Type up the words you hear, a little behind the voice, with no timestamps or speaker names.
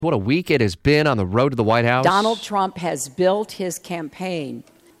What a week it has been on the road to the White House. Donald Trump has built his campaign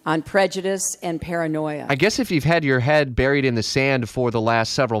on prejudice and paranoia. I guess if you've had your head buried in the sand for the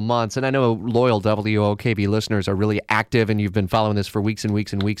last several months, and I know loyal WOKB listeners are really active and you've been following this for weeks and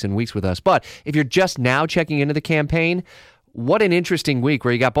weeks and weeks and weeks with us, but if you're just now checking into the campaign, what an interesting week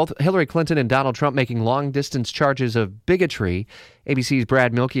where you got both Hillary Clinton and Donald Trump making long-distance charges of bigotry. ABC's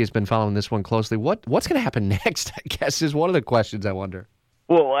Brad Mielke has been following this one closely. What's going to happen next, I guess, is one of the questions I wonder.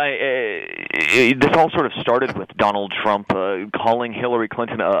 Well, this all sort of started with Donald Trump calling Hillary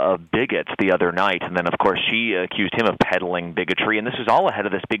Clinton a bigot the other night, and then, of course, she accused him of peddling bigotry, and this is all ahead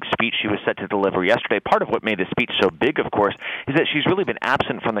of this big speech she was set to deliver yesterday. Part of what made the speech so big, of course, is that she's really been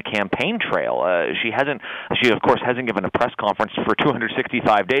absent from the campaign trail. She, of course, hasn't given a press conference for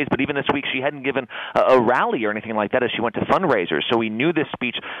 265 days, but even this week she hadn't given a rally or anything like that as she went to fundraisers, so we knew this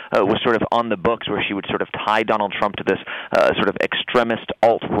speech was sort of on the books where she would sort of tie Donald Trump to this sort of extremist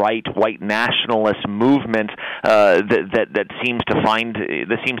alt-right, white nationalist movement that seems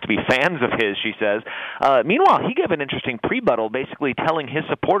to be fans of his, she says. Meanwhile, he gave an interesting prebuttal, basically telling his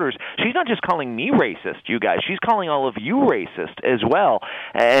supporters, she's not just calling me racist, you guys, she's calling all of you racist as well.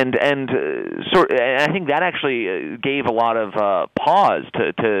 And I think that actually gave a lot of pause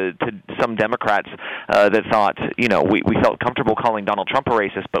to some Democrats that thought, we felt comfortable calling Donald Trump a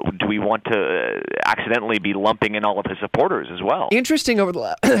racist, but do we want to accidentally be lumping in all of his supporters as well? Interesting over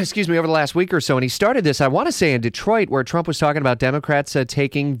the last week or so, and he started this, I want to say, in Detroit, where Trump was talking about Democrats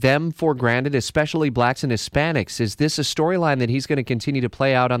taking them for granted, especially blacks and Hispanics. Is this a storyline that he's going to continue to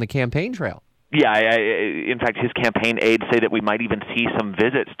play out on the campaign trail? Yeah, in fact, his campaign aides say that we might even see some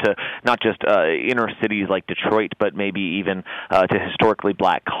visits to not just inner cities like Detroit, but maybe even to historically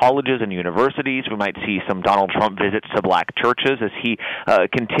black colleges and universities. We might see some Donald Trump visits to black churches as he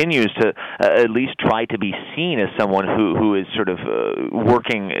continues to at least try to be seen as someone who is sort of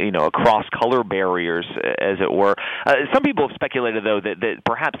working, across color barriers, as it were. Some people have speculated, though, that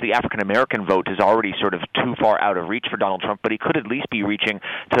perhaps the African-American vote is already sort of too far out of reach for Donald Trump, but he could at least be reaching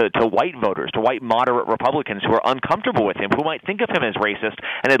to white voters, to white moderate Republicans who are uncomfortable with him, who might think of him as racist,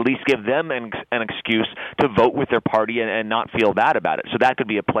 and at least give them an excuse to vote with their party and not feel bad about it. So that could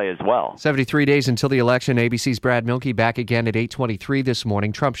be a play as well. 73 days until the election. ABC's Brad Mielke back again at 8:23 this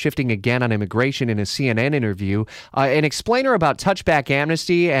morning. Trump shifting again on immigration in a CNN interview. An explainer about touchback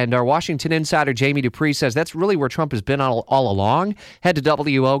amnesty, and our Washington insider Jamie Dupree says that's really where Trump has been all along. Head to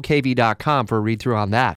WOKV.com for a read-through on that.